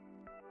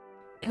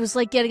It was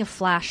like getting a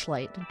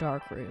flashlight in a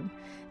dark room.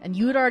 And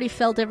you had already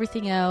felt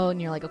everything out,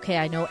 and you're like, okay,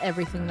 I know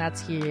everything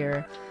that's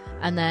here.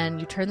 And then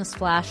you turn this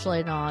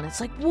flashlight on. It's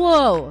like,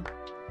 whoa!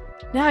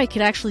 Now I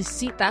can actually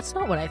see. That's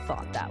not what I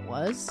thought that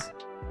was.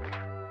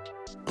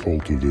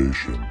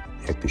 Cultivation,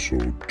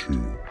 Episode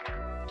 2.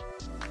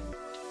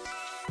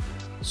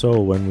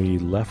 So when we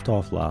left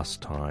off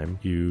last time,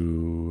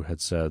 you had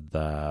said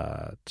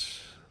that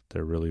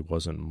there really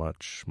wasn't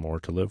much more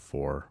to live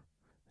for.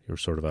 You were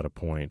sort of at a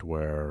point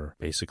where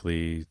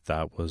basically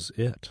that was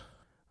it.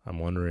 I'm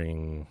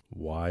wondering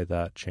why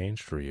that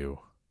changed for you.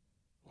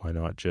 Why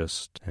not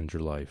just end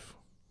your life?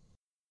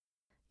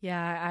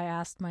 Yeah, I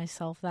asked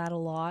myself that a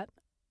lot.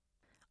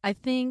 I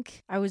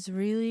think I was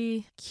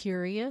really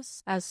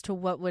curious as to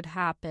what would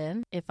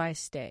happen if I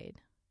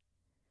stayed.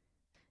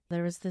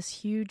 There was this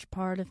huge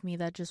part of me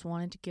that just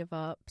wanted to give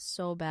up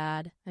so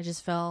bad. I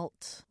just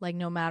felt like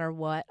no matter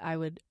what, I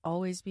would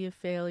always be a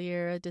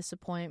failure, a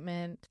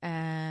disappointment,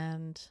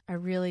 and I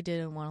really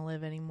didn't want to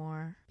live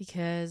anymore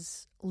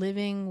because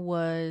living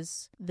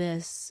was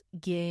this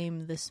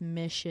game, this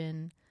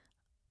mission,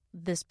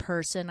 this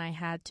person I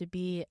had to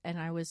be, and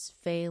I was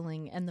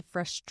failing, and the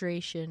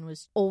frustration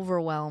was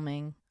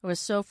overwhelming. I was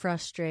so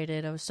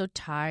frustrated. I was so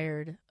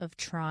tired of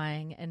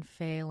trying and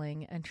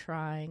failing and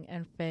trying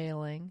and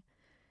failing.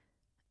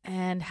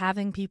 And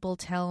having people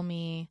tell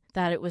me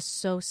that it was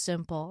so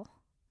simple,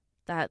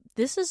 that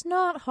this is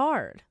not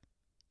hard.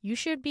 You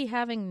should be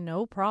having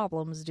no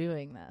problems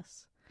doing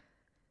this.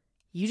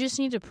 You just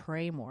need to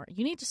pray more.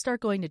 You need to start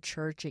going to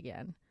church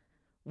again.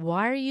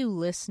 Why are you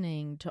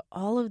listening to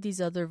all of these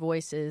other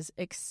voices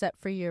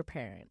except for your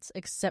parents,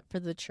 except for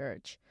the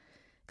church,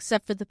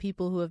 except for the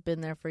people who have been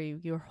there for you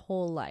your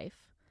whole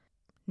life?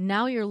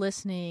 Now you're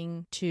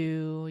listening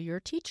to your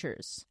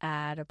teachers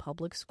at a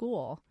public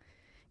school.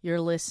 You're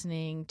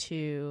listening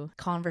to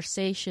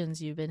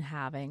conversations you've been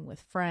having with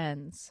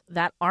friends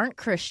that aren't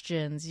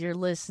Christians. You're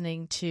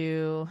listening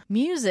to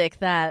music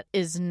that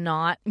is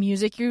not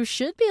music you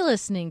should be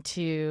listening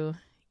to.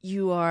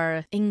 You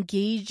are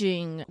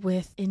engaging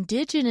with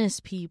Indigenous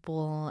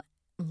people,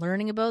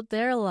 learning about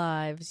their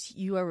lives.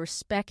 You are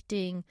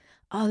respecting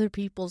other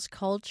people's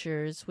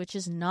cultures, which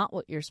is not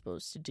what you're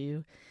supposed to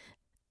do.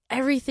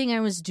 Everything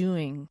I was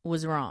doing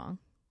was wrong.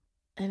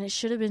 And it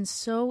should have been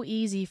so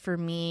easy for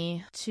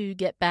me to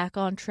get back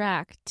on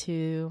track,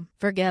 to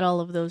forget all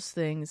of those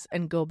things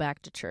and go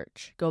back to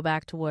church, go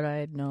back to what I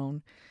had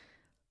known.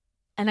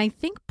 And I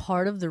think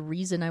part of the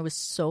reason I was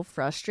so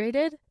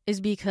frustrated is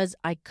because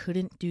I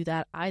couldn't do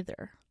that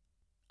either.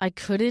 I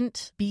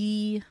couldn't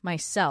be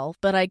myself,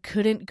 but I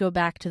couldn't go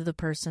back to the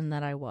person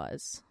that I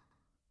was.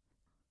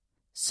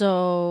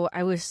 So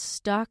I was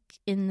stuck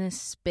in this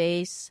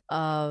space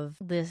of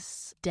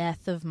this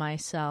death of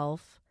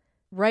myself,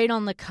 right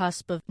on the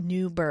cusp of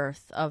new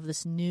birth, of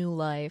this new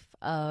life,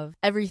 of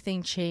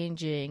everything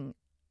changing,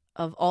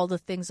 of all the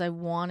things I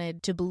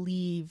wanted to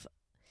believe,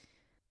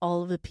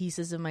 all of the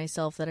pieces of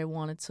myself that I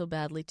wanted so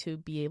badly to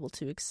be able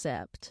to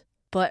accept.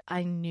 But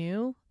I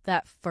knew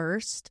that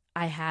first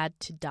I had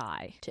to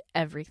die to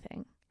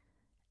everything.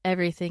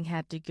 Everything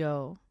had to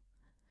go.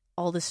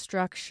 All the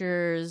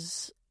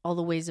structures, all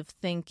the ways of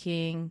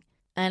thinking.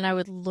 And I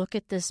would look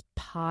at this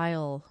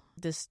pile,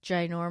 this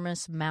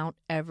ginormous Mount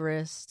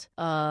Everest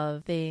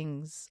of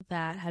things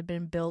that had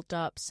been built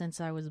up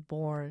since I was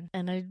born.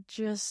 And I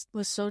just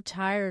was so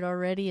tired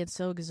already and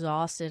so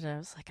exhausted. And I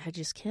was like, I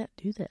just can't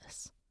do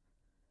this.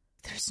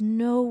 There's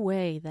no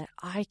way that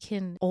I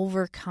can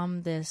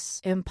overcome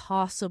this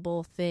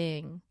impossible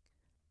thing.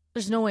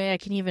 There's no way I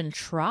can even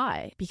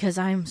try because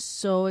I'm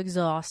so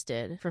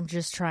exhausted from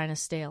just trying to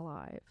stay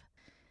alive.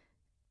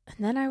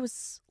 And then I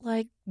was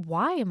like,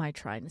 why am I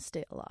trying to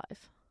stay alive?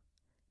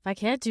 If I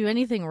can't do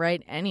anything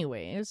right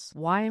anyways,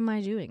 why am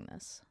I doing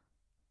this?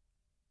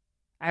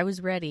 I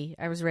was ready.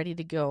 I was ready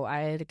to go.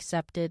 I had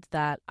accepted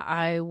that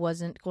I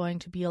wasn't going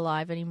to be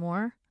alive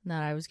anymore,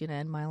 that I was going to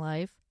end my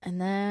life. And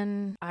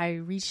then I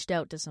reached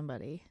out to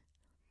somebody.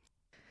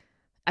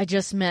 I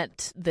just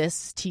met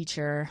this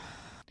teacher.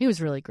 He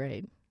was really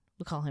great.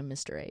 We'll call him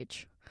Mr.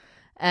 H.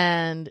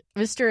 And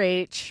Mr.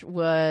 H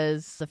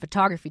was the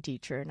photography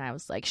teacher. And I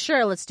was like,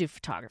 sure, let's do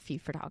photography.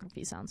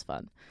 Photography sounds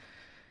fun.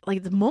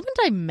 Like, the moment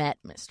I met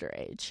Mr.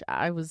 H,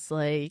 I was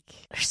like,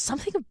 there's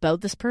something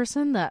about this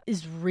person that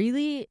is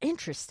really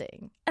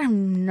interesting.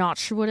 I'm not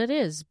sure what it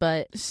is,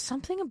 but there's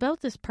something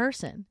about this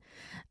person.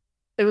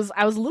 I was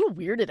a little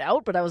weirded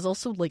out, but I was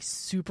also, like,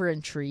 super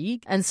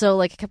intrigued. And so,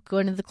 like, I kept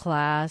going to the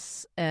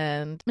class,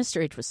 and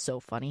Mr. H was so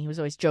funny. He was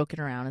always joking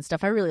around and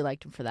stuff. I really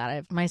liked him for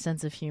that. My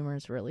sense of humor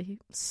is really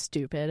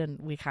stupid, and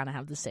we kind of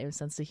have the same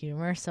sense of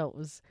humor. So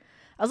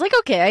I was like,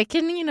 okay, I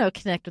can,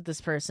 connect with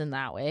this person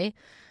that way.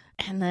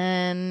 And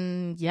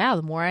then, yeah,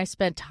 the more I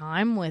spent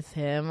time with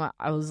him,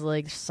 I was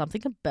like, there's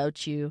something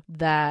about you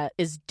that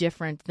is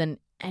different than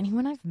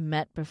anyone I've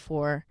met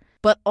before,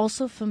 but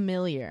also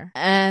familiar.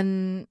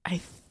 And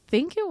I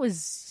think it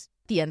was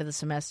the end of the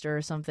semester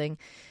or something,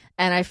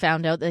 and I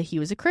found out that he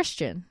was a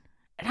Christian.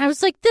 And I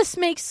was like, this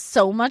makes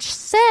so much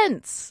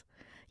sense.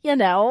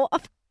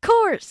 Of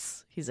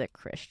course he's a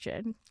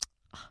Christian.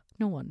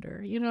 no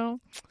wonder,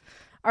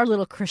 our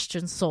little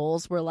Christian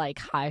souls were like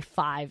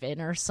high-fiving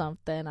or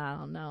something. I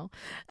don't know.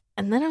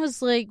 And then I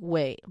was like,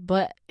 wait,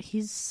 but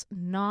he's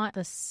not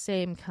the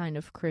same kind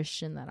of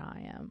Christian that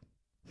I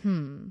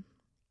am.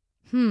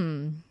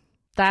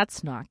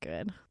 That's not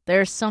good.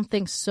 There's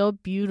something so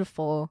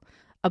beautiful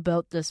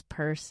about this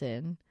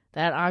person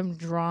that I'm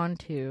drawn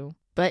to,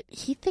 but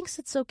he thinks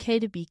it's okay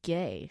to be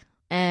gay.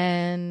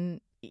 And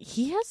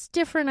he has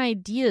different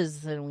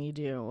ideas than we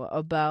do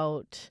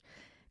about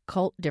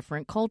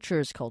different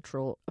cultures,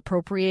 cultural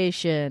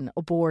appropriation,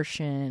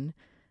 abortion,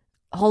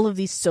 all of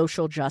these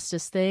social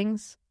justice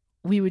things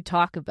we would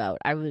talk about.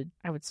 I would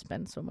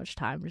spend so much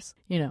time just,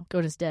 go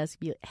to his desk and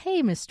be like,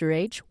 hey, Mr.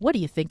 H, what do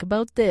you think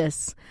about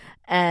this?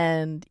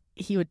 And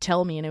he would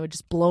tell me and it would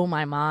just blow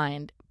my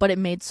mind, but it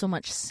made so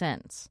much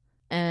sense.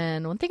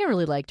 And one thing I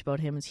really liked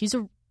about him is he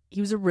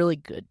was a really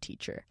good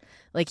teacher.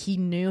 Like, he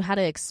knew how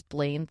to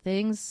explain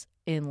things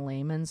in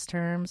layman's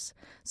terms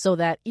so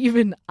that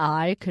even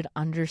I could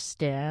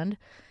understand.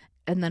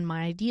 And then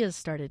my ideas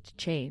started to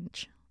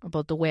change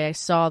about the way I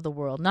saw the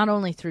world, not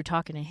only through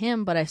talking to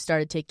him, but I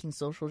started taking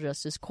social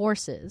justice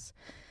courses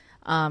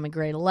in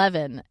grade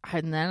 11.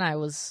 And then I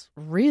was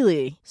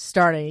really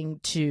starting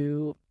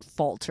to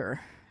falter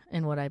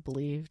in what I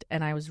believed.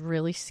 And I was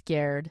really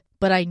scared,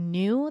 but I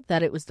knew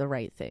that it was the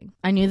right thing.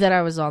 I knew that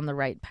I was on the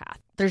right path.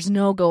 There's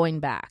no going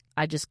back.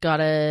 I just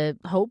gotta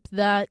hope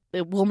that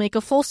it will make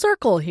a full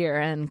circle here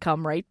and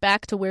come right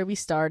back to where we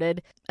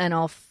started. And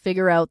I'll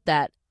figure out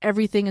that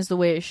everything is the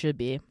way it should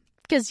be.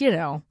 Because,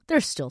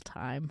 there's still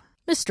time.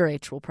 Mr.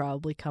 H will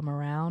probably come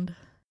around.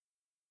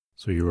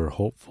 So you were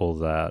hopeful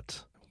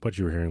that what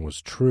you were hearing was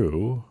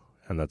true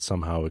and that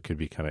somehow it could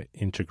be kind of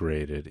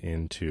integrated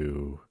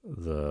into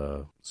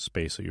the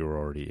space that you were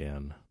already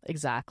in.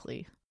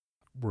 Exactly.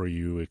 Were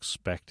you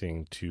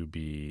expecting to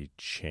be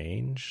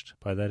changed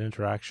by that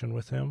interaction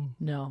with him?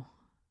 No,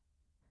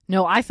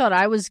 I thought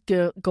I was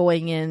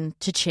going in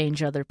to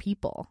change other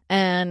people.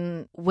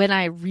 And when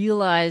I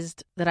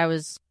realized that I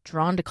was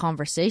drawn to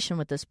conversation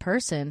with this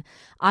person,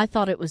 I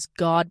thought it was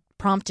God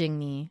prompting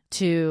me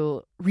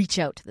to reach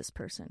out to this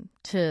person,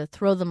 to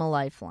throw them a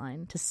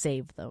lifeline, to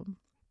save them.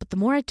 But the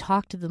more I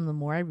talked to them, the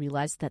more I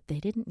realized that they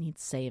didn't need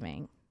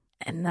saving.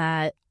 And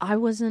that I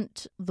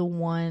wasn't the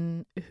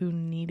one who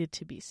needed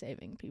to be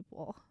saving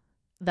people.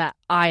 That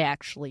I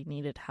actually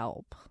needed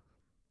help.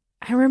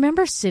 I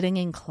remember sitting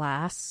in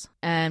class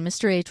and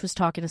Mr. H was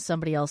talking to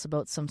somebody else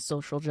about some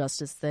social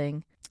justice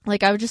thing.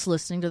 Like, I was just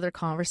listening to their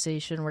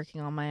conversation,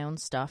 working on my own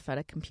stuff at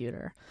a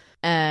computer.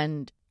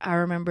 And I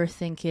remember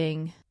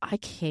thinking, I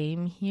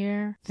came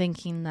here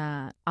thinking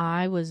that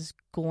I was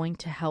going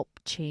to help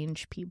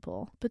change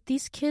people. But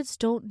these kids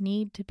don't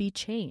need to be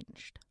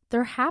changed.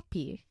 They're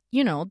happy.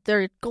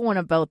 They're going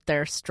about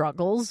their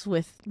struggles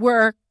with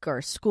work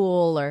or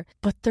school,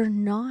 but they're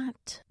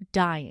not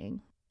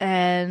dying.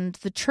 And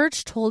the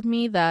church told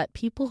me that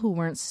people who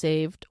weren't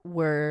saved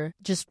were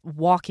just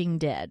walking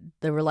dead.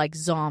 They were like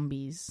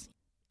zombies.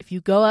 If you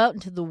go out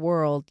into the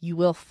world, you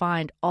will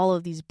find all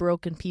of these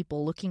broken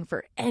people looking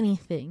for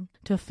anything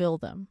to fill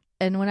them.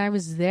 And when I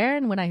was there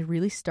and when I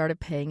really started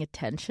paying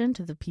attention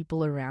to the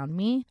people around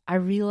me, I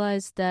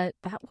realized that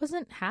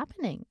wasn't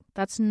happening.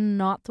 That's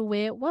not the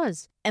way it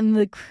was. And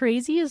the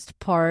craziest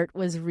part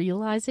was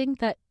realizing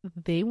that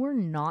they were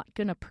not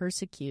going to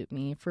persecute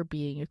me for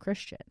being a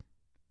Christian.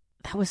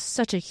 That was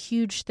such a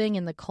huge thing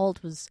in the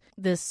cult, was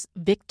this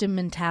victim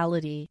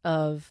mentality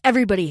of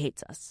everybody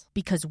hates us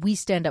because we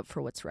stand up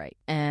for what's right.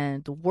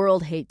 And the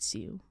world hates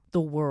you.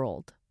 The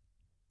world.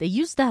 They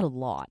use that a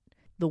lot.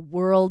 The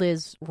world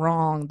is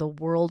wrong. The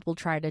world will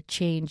try to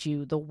change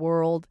you. The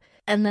world.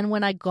 And then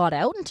when I got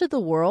out into the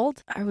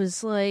world, I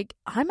was like,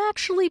 I'm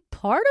actually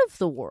part of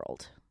the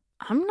world.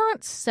 I'm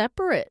not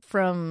separate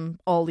from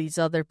all these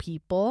other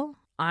people.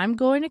 I'm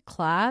going to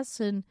class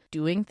and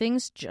doing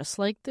things just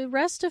like the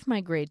rest of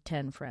my grade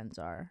 10 friends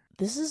are.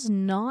 This is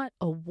not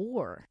a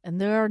war, and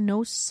there are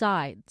no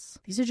sides.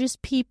 These are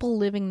just people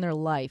living their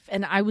life.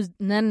 And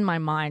then my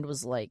mind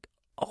was like,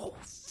 oh,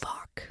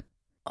 fuck.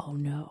 Oh,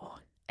 no.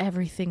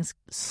 Everything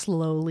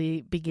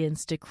slowly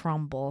begins to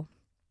crumble.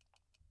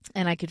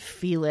 And I could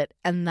feel it.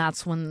 And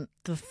that's when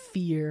the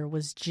fear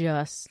was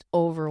just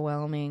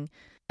overwhelming.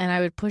 And I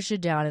would push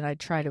it down and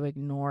I'd try to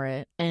ignore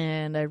it.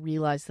 And I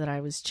realized that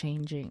I was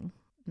changing.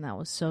 And that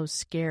was so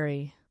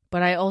scary.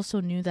 But I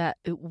also knew that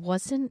it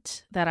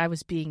wasn't that I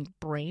was being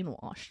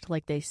brainwashed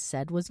like they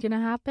said was going to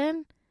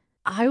happen.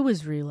 I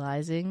was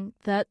realizing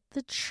that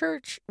the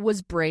church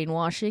was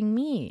brainwashing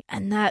me,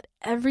 and that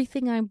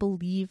everything I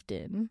believed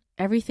in,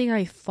 everything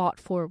I fought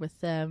for with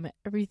them,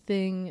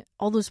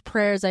 all those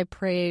prayers I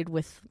prayed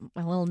with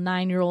my little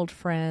 9-year-old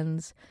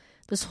friends,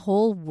 this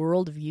whole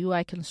worldview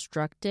I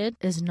constructed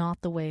is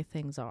not the way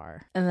things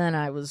are. And then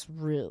I was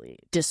really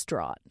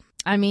distraught.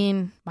 I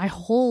mean, my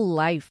whole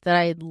life that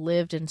I had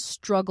lived and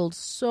struggled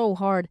so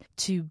hard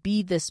to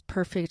be this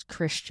perfect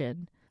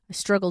Christian. I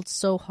struggled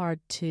so hard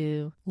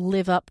to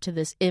live up to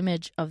this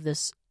image of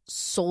this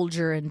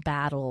soldier in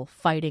battle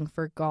fighting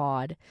for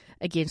God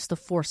against the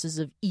forces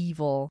of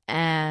evil,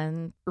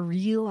 and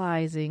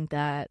realizing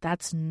that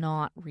that's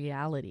not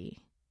reality.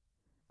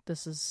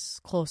 This is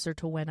closer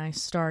to when I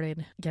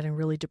started getting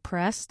really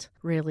depressed,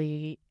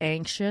 really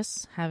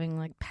anxious, having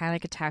like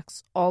panic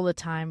attacks all the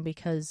time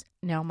because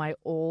now my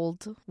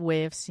old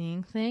way of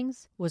seeing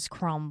things was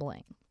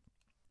crumbling.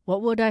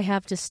 What would I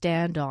have to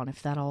stand on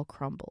if that all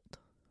crumbled?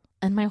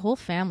 And my whole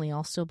family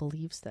also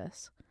believes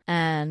this.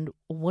 And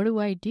what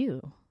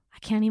do? I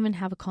can't even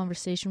have a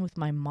conversation with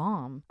my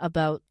mom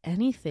about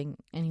anything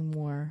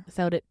anymore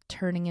without it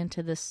turning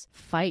into this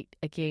fight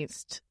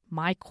against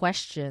my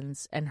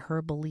questions and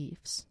her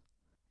beliefs.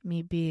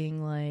 Me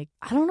being like,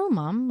 I don't know,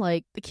 Mom,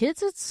 like the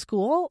kids at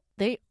school,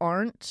 they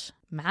aren't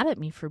mad at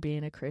me for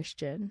being a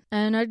Christian.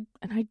 And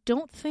I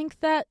don't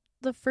think that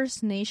the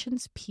First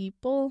Nations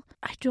people,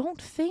 I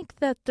don't think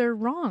that they're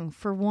wrong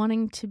for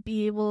wanting to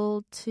be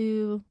able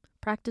to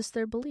practice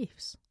their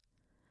beliefs.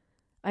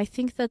 I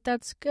think that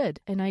that's good,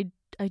 and I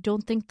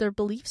don't think their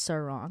beliefs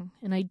are wrong,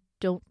 and I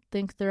don't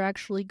think they're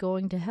actually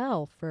going to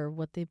hell for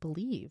what they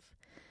believe.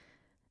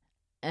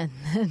 And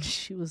then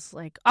she was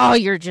like, oh,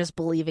 you're just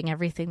believing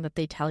everything that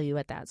they tell you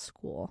at that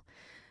school.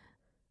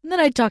 And then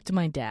I talked to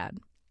my dad.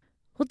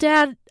 Well,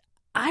 Dad,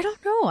 I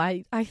don't know.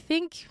 I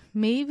think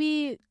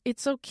maybe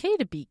it's okay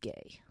to be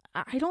gay.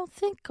 I don't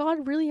think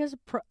God really has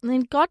I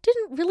mean, God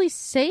didn't really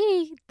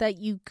say that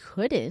you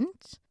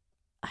couldn't.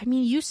 I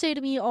mean, you say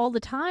to me all the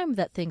time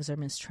that things are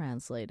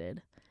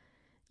mistranslated.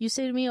 You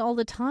say to me all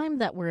the time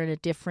that we're in a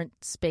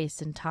different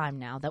space and time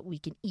now, that we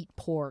can eat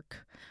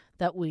pork,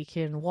 that we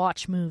can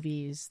watch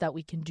movies, that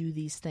we can do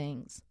these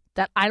things,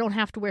 that I don't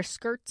have to wear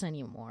skirts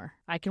anymore.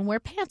 I can wear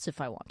pants if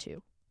I want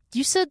to.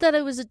 You said that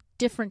it was a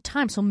different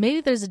time, so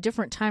maybe there's a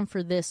different time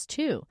for this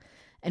too.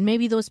 And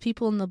maybe those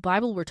people in the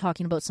Bible were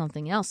talking about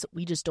something else that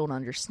we just don't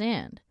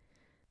understand.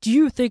 Do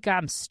you think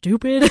I'm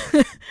stupid?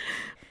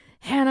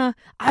 Hannah,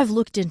 I've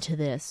looked into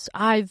this.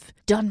 I've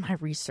done my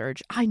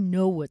research. I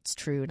know what's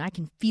true, and I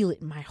can feel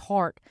it in my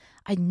heart.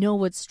 I know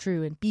what's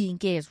true, and being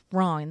gay is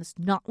wrong, and it's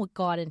not what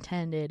God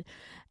intended.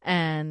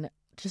 And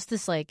just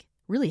this, like,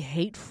 really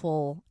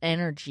hateful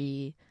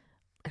energy.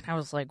 And I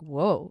was like,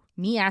 whoa,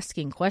 me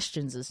asking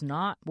questions is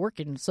not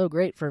working so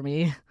great for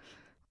me.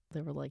 They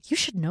were like, you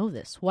should know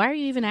this. Why are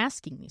you even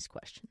asking these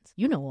questions?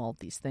 You know all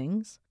these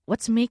things.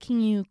 What's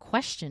making you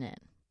question it?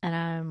 And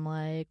I'm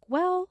like,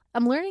 well,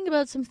 I'm learning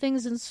about some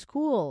things in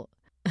school.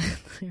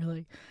 You're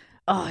like,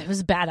 oh, it was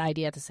a bad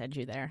idea to send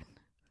you there.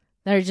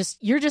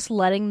 You're just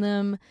letting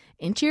them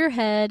into your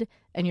head,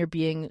 and you're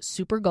being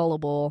super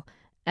gullible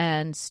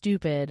and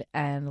stupid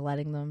and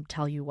letting them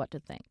tell you what to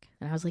think.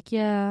 And I was like,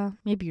 yeah,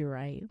 maybe you're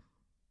right.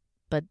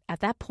 But at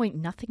that point,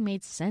 nothing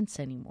made sense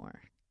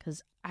anymore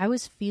because I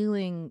was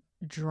feeling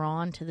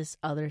drawn to this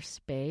other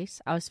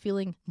space. I was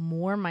feeling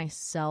more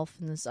myself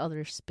in this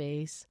other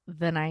space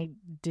than I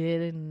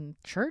did in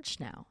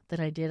church now, than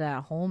I did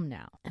at home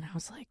now. And I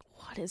was like,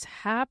 what is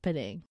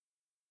happening?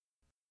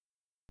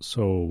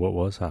 So what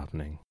was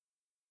happening?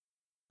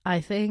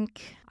 I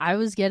think I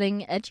was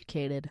getting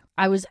educated.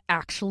 I was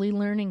actually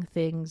learning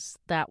things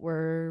that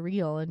were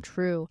real and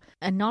true.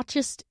 And not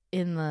just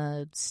in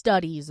the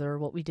studies or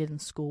what we did in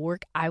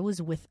schoolwork. I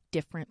was with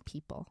different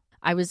people.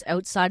 I was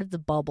outside of the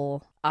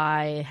bubble.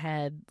 I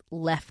had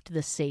left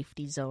the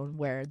safety zone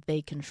where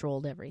they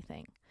controlled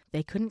everything.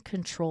 They couldn't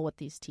control what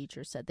these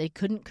teachers said. They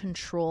couldn't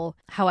control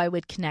how I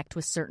would connect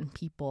with certain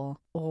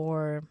people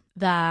or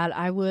that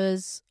I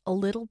was a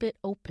little bit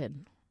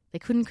open. They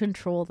couldn't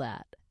control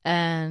that.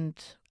 And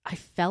I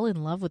fell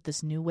in love with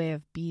this new way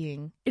of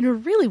being in a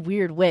really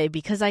weird way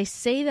because I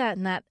say that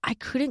and that I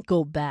couldn't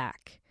go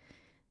back.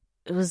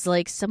 It was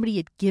like somebody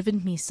had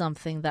given me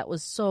something that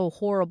was so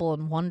horrible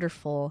and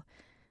wonderful.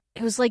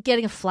 It was like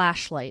getting a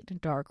flashlight in a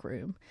dark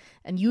room.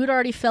 And you had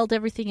already felt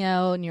everything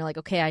out and you're like,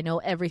 okay, I know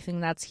everything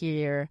that's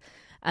here.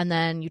 And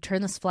then you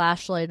turn this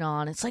flashlight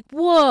on. It's like,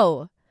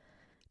 whoa,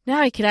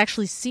 now I could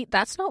actually see.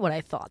 That's not what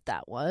I thought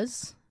that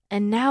was.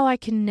 And now I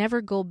can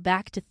never go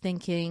back to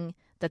thinking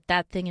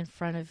that thing in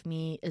front of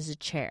me is a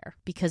chair.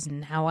 Because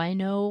now I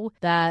know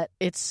that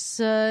it's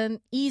an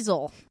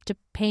easel to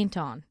paint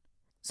on.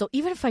 So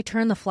even if I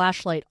turn the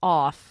flashlight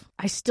off,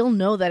 I still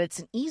know that it's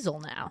an easel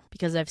now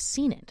because I've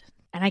seen it.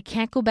 And I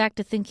can't go back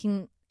to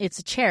thinking it's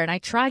a chair. And I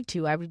tried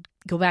to. I would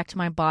go back to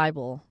my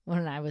Bible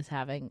when I was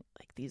having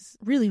like these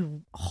really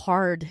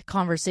hard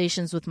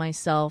conversations with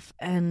myself.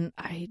 And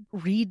I'd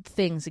read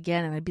things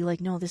again and I'd be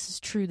like, no, this is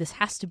true. This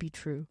has to be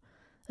true.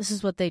 This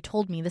is what they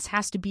told me. This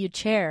has to be a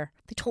chair.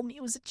 They told me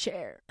it was a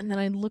chair. And then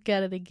I'd look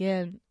at it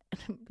again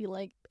and I'd be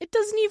like, it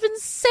doesn't even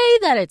say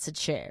that it's a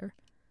chair.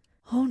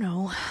 Oh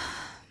no.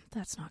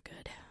 That's not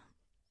good.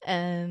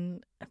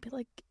 And I'd be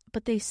like,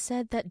 but they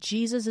said that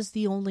Jesus is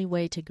the only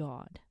way to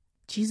God.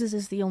 Jesus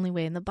is the only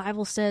way. And the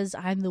Bible says,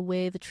 I'm the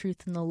way, the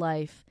truth, and the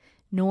life.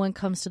 No one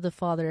comes to the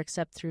Father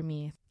except through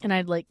me. And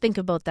I'd like think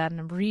about that and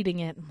I'm reading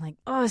it. And I'm like,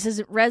 oh, this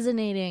isn't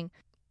resonating.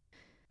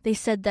 They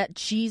said that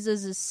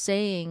Jesus is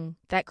saying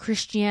that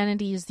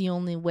Christianity is the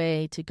only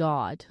way to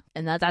God.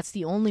 And that's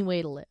the only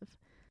way to live.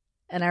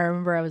 And I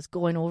remember I was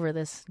going over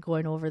this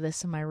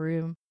in my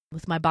room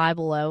with my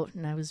Bible out,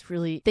 and I was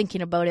really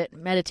thinking about it,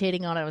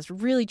 meditating on it. I was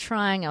really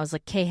trying. I was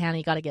like, okay, Hannah,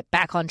 you got to get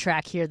back on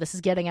track here. This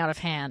is getting out of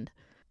hand.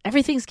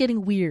 Everything's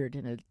getting weird,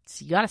 and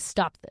you got to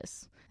stop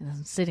this. And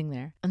I'm sitting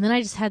there. And then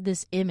I just had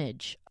this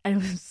image. And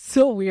it was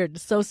so weird,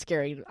 so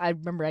scary. I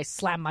remember I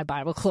slammed my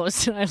Bible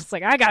closed, and I was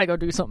like, I got to go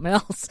do something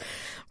else.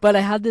 But I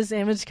had this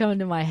image come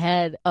into my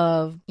head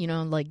of,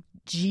 like,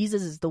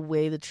 Jesus is the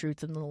way, the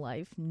truth, and the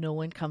life. No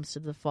one comes to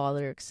the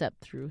Father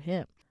except through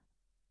him.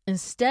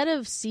 Instead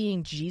of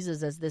seeing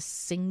Jesus as this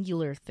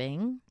singular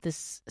thing,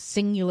 this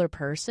singular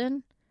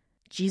person,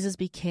 Jesus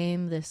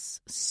became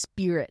this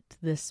spirit,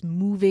 this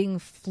moving,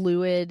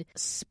 fluid,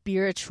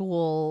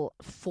 spiritual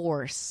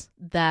force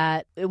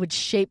that it would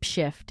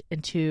shapeshift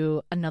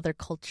into another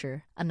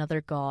culture,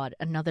 another God,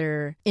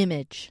 another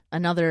image,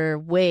 another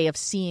way of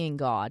seeing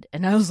God.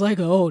 And I was like,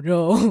 oh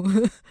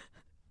no.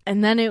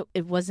 And then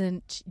it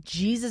wasn't,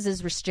 Jesus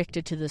is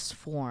restricted to this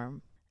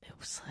form. It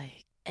was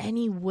like,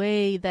 any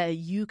way that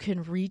you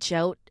can reach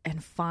out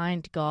and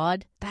find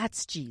God,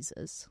 that's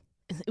Jesus.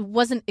 It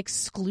wasn't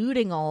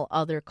excluding all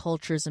other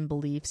cultures and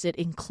beliefs. It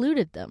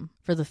included them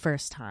for the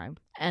first time.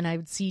 And I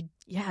would see,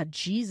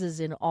 Jesus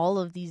in all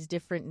of these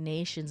different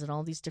nations and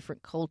all these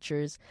different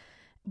cultures.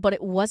 But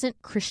it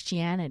wasn't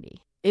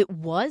Christianity. It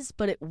was,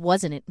 but it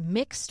wasn't. It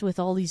mixed with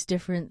all these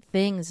different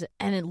things,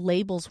 and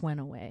labels went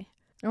away.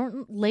 There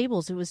weren't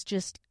labels. It was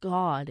just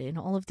God in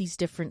all of these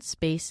different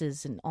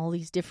spaces and all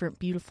these different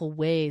beautiful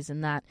ways.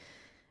 And that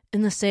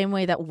in the same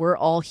way that we're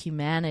all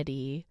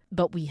humanity,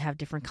 but we have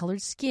different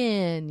colored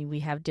skin, we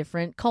have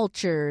different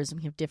cultures, and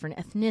we have different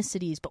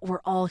ethnicities, but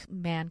we're all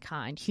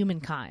mankind,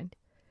 humankind.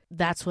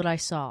 That's what I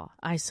saw.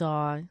 I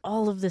saw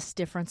all of this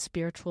different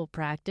spiritual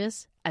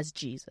practice as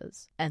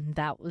Jesus, and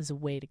that was a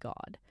way to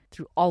God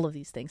through all of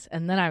these things.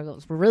 And then I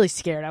was really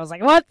scared. I was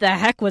like, what the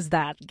heck was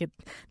that?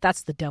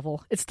 That's the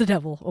devil. It's the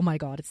devil. Oh my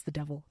God, it's the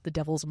devil. The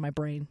devil's in my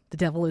brain. The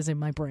devil is in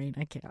my brain.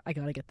 I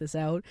gotta get this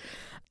out.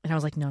 And I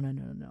was like, no.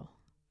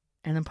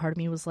 And then part of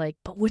me was like,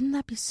 but wouldn't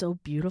that be so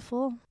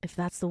beautiful if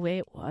that's the way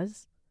it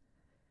was?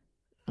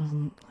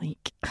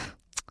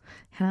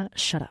 Hannah,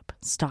 shut up.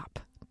 Stop.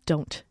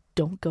 Don't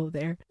go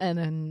there. And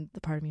then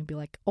the part of me would be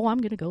like, oh, I'm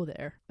going to go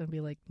there. And I'd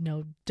be like,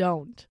 no,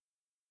 don't.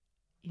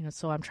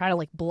 So I'm trying to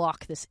like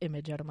block this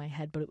image out of my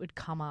head, but it would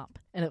come up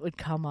and it would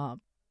come up.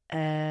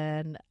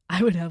 And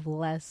I would have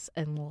less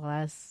and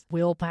less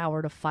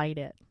willpower to fight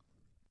it.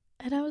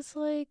 And I was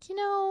like,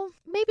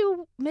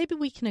 maybe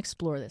we can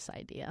explore this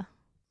idea.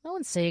 No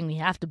one's saying we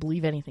have to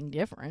believe anything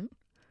different.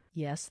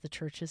 Yes, the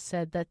church has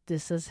said that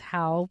this is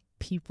how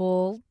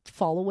people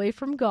fall away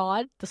from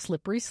God, the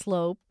slippery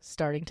slope,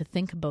 starting to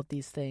think about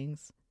these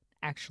things,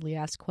 actually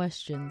ask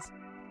questions.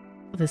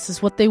 This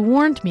is what they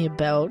warned me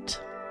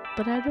about,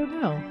 but I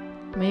don't know.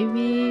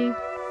 Maybe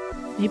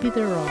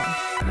they're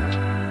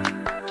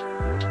wrong.